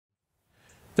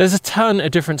There's a ton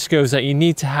of different skills that you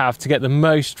need to have to get the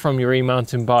most from your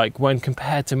e-mountain bike when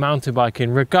compared to mountain biking,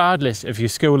 regardless of your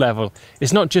skill level.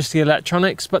 It's not just the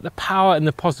electronics, but the power and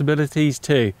the possibilities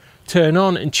too. Turn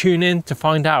on and tune in to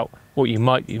find out what you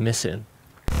might be missing.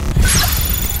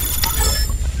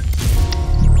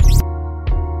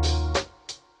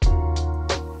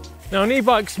 Now, an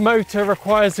e-bike's motor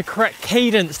requires the correct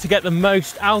cadence to get the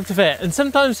most out of it. And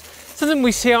sometimes something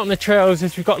we see out on the trails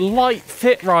is we've got light,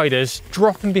 fit riders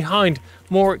dropping behind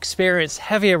more experienced,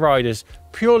 heavier riders,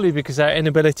 purely because of their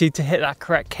inability to hit that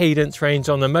correct cadence range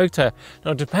on the motor.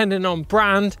 Now, depending on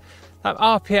brand, that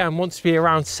RPM wants to be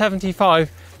around 75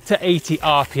 to 80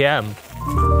 RPM.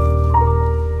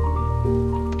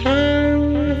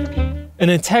 An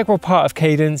integral part of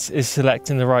cadence is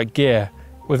selecting the right gear.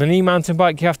 With an e-mountain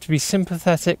bike, you have to be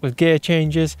sympathetic with gear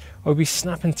changes, or be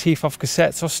snapping teeth off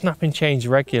cassettes or snapping chains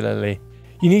regularly.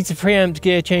 You need to preempt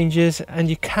gear changes, and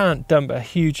you can't dump a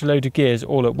huge load of gears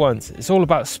all at once. It's all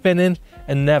about spinning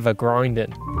and never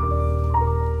grinding.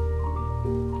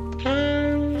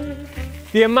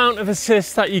 The amount of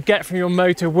assist that you get from your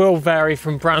motor will vary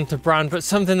from brand to brand, but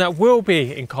something that will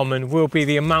be in common will be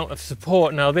the amount of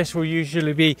support. Now, this will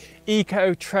usually be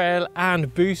eco, trail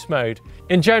and boost mode.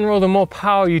 In general, the more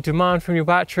power you demand from your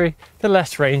battery, the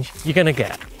less range you're going to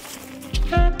get.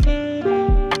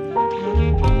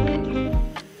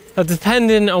 Now,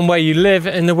 depending on where you live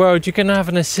in the world, you can have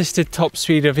an assisted top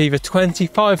speed of either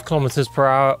 25 kilometers per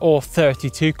hour or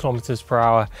 32 kilometers per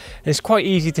hour. And it's quite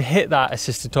easy to hit that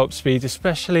assisted top speed,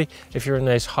 especially if you're in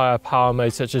those higher power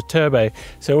modes such as turbo.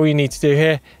 So all you need to do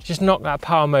here is just knock that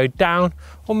power mode down,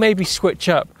 or maybe switch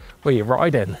up where you're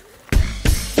riding.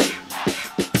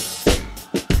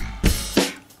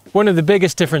 One of the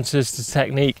biggest differences to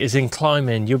technique is in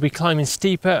climbing. You'll be climbing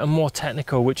steeper and more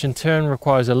technical, which in turn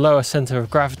requires a lower center of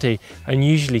gravity and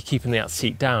usually keeping that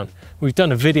seat down. We've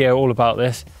done a video all about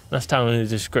this, and that's down in the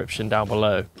description down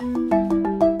below.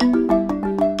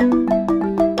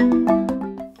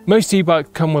 Most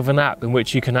e-bikes come with an app in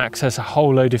which you can access a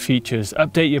whole load of features,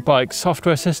 update your bike's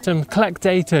software system, collect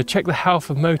data, check the health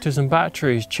of motors and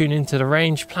batteries, tune into the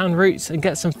range, plan routes and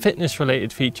get some fitness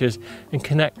related features and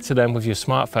connect to them with your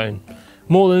smartphone.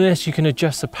 More than this, you can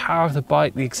adjust the power of the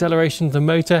bike, the acceleration of the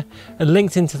motor, and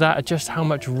linked into that, adjust how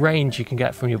much range you can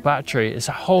get from your battery. It's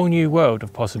a whole new world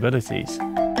of possibilities.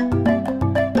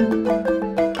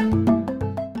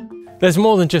 There's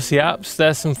more than just the apps.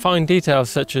 There's some fine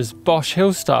details such as Bosch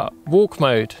Hill Start, walk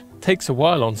mode, takes a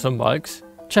while on some bikes.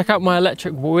 Check out my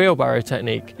electric wheelbarrow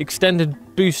technique, extended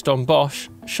boost on Bosch,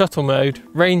 shuttle mode,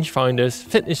 range finders,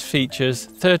 fitness features,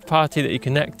 third party that you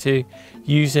connect to,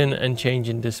 using and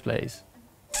changing displays.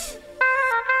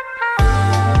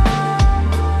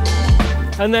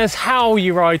 And there's how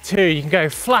you ride too. You can go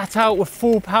flat out with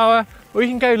full power, or you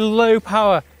can go low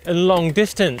power and long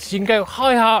distance. You can go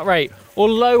high heart rate or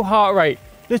low heart rate.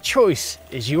 The choice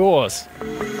is yours.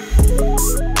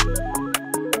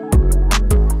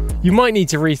 You might need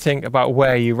to rethink about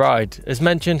where you ride. As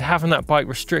mentioned, having that bike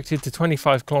restricted to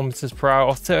 25 kilometers per hour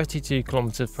or 32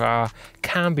 kilometers per hour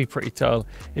can be pretty dull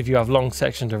if you have long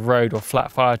sections of road or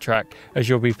flat fire track, as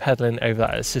you'll be pedaling over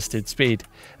that assisted speed.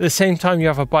 At the same time, you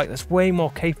have a bike that's way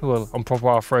more capable on proper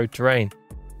off-road terrain.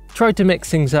 Try to mix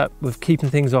things up with keeping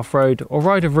things off-road, or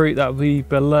ride a route that will be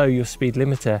below your speed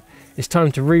limiter. It's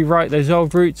time to rewrite those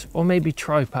old routes, or maybe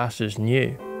try pastures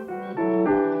new.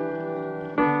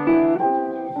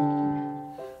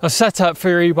 A setup for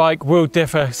your e-bike will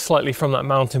differ slightly from that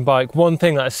mountain bike. One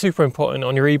thing that is super important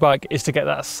on your e-bike is to get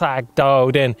that sag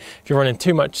dialed in. If you're running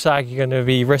too much sag, you're going to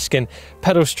be risking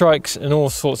pedal strikes and all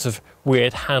sorts of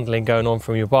weird handling going on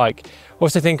from your bike.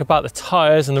 Also think about the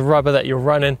tires and the rubber that you're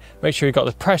running. Make sure you've got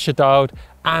the pressure dialed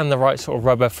and the right sort of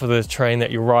rubber for the terrain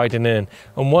that you're riding in.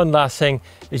 And one last thing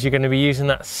is you're going to be using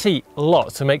that seat a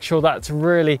lot, so make sure that's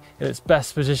really in its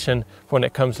best position when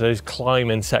it comes to those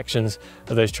climbing sections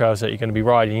of those trails that you're going to be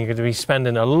riding. You're going to be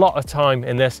spending a lot of time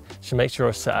in this, so make sure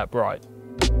it's set up right.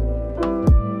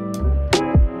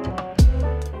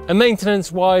 And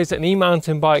maintenance wise, an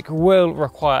e-mountain bike will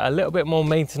require a little bit more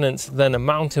maintenance than a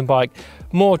mountain bike,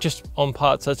 more just on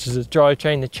parts such as the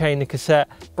drivetrain, the chain, the cassette,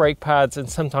 brake pads, and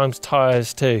sometimes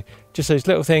tires too. Just those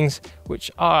little things which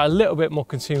are a little bit more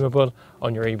consumable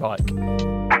on your e-bike.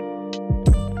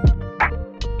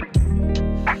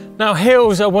 Now,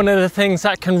 hills are one of the things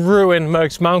that can ruin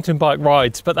most mountain bike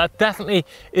rides, but that definitely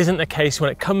isn't the case when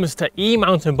it comes to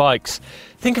e-mountain bikes.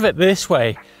 Think of it this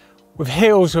way. With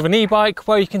hills with an e-bike,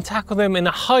 well, you can tackle them in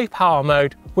a high power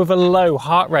mode with a low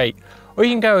heart rate, or Or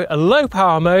you can go a low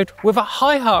power mode with a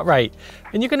high heart rate,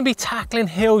 and you're going to be tackling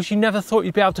hills you never thought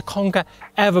you'd be able to conquer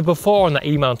ever before on that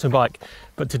e-mountain bike.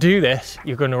 But to do this,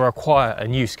 you're going to require a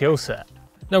new skill set.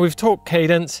 Now we've talked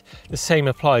cadence, the same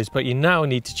applies, but you now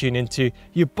need to tune into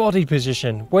your body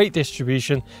position. Weight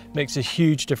distribution makes a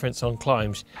huge difference on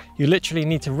climbs. You literally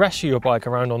need to rescue your bike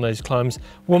around on those climbs.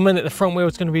 1 minute the front wheel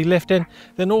is going to be lifting,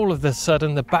 then all of a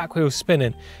sudden the back wheel is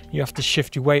spinning. You have to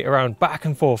shift your weight around back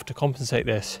and forth to compensate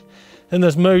this. Then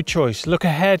there's mode choice. Look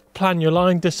ahead, plan your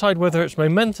line, decide whether it's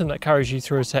momentum that carries you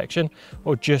through a section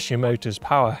or just your motor's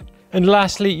power. And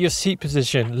lastly, your seat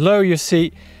position. Lower your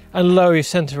seat and lower your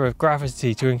center of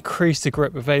gravity to increase the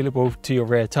grip available to your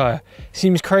rear tire.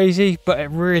 Seems crazy, but it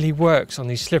really works on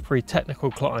these slippery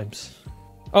technical climbs.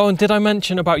 Oh, and did I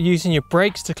mention about using your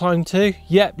brakes to climb too?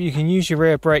 Yep, you can use your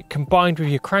rear brake combined with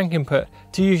your crank input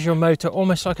to use your motor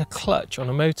almost like a clutch on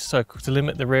a motorcycle to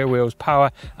limit the rear wheel's power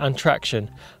and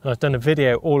traction. And I've done a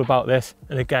video all about this,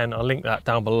 and again, I'll link that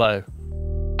down below.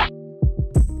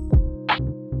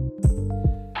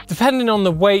 Depending on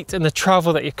the weight and the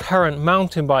travel that your current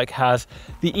mountain bike has,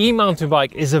 the e-mountain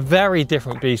bike is a very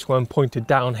different beast when pointed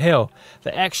downhill.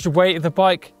 The extra weight of the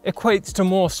bike equates to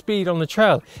more speed on the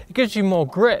trail. It gives you more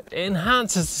grip, it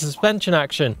enhances the suspension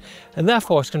action, and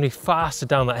therefore it's going to be faster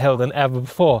down that hill than ever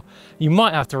before. You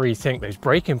might have to rethink those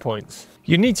braking points.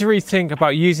 You need to rethink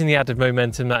about using the added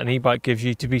momentum that an e-bike gives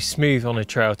you to be smooth on a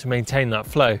trail to maintain that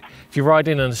flow. If you're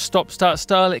riding in a stop-start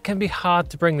style, it can be hard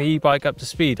to bring the e-bike up to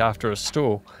speed after a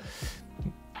stall.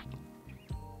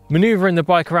 Maneuvering the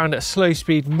bike around at slow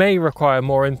speed may require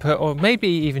more input or maybe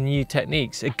even new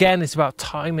techniques. Again, it's about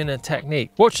timing and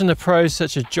technique. Watching the pros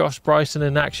such as Josh Bryson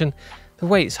in action, the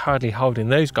weight's hardly holding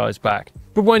those guys back.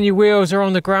 But when your wheels are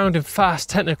on the ground in fast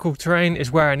technical terrain is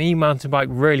where an e-mountain bike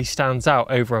really stands out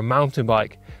over a mountain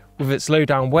bike. With its low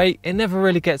down weight, it never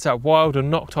really gets that wild or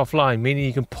knocked off line, meaning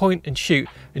you can point and shoot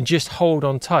and just hold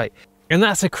on tight. And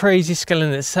that's a crazy skill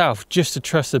in itself, just to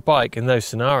trust the bike in those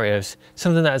scenarios,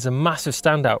 something that is a massive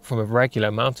standout from a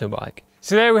regular mountain bike.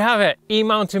 So there we have it.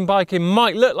 E-mountain biking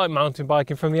might look like mountain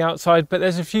biking from the outside, but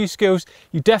there's a few skills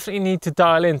you definitely need to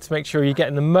dial in to make sure you're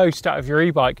getting the most out of your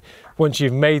e-bike once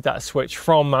you've made that switch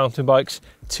from mountain bikes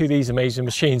to these amazing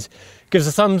machines. Give us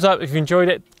a thumbs up if you enjoyed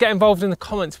it. Get involved in the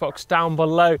comments box down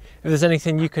below if there's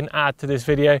anything you can add to this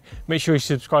video. Make sure you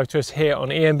subscribe to us here on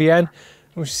EMBN, and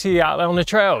we'll see you out there on the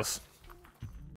trails.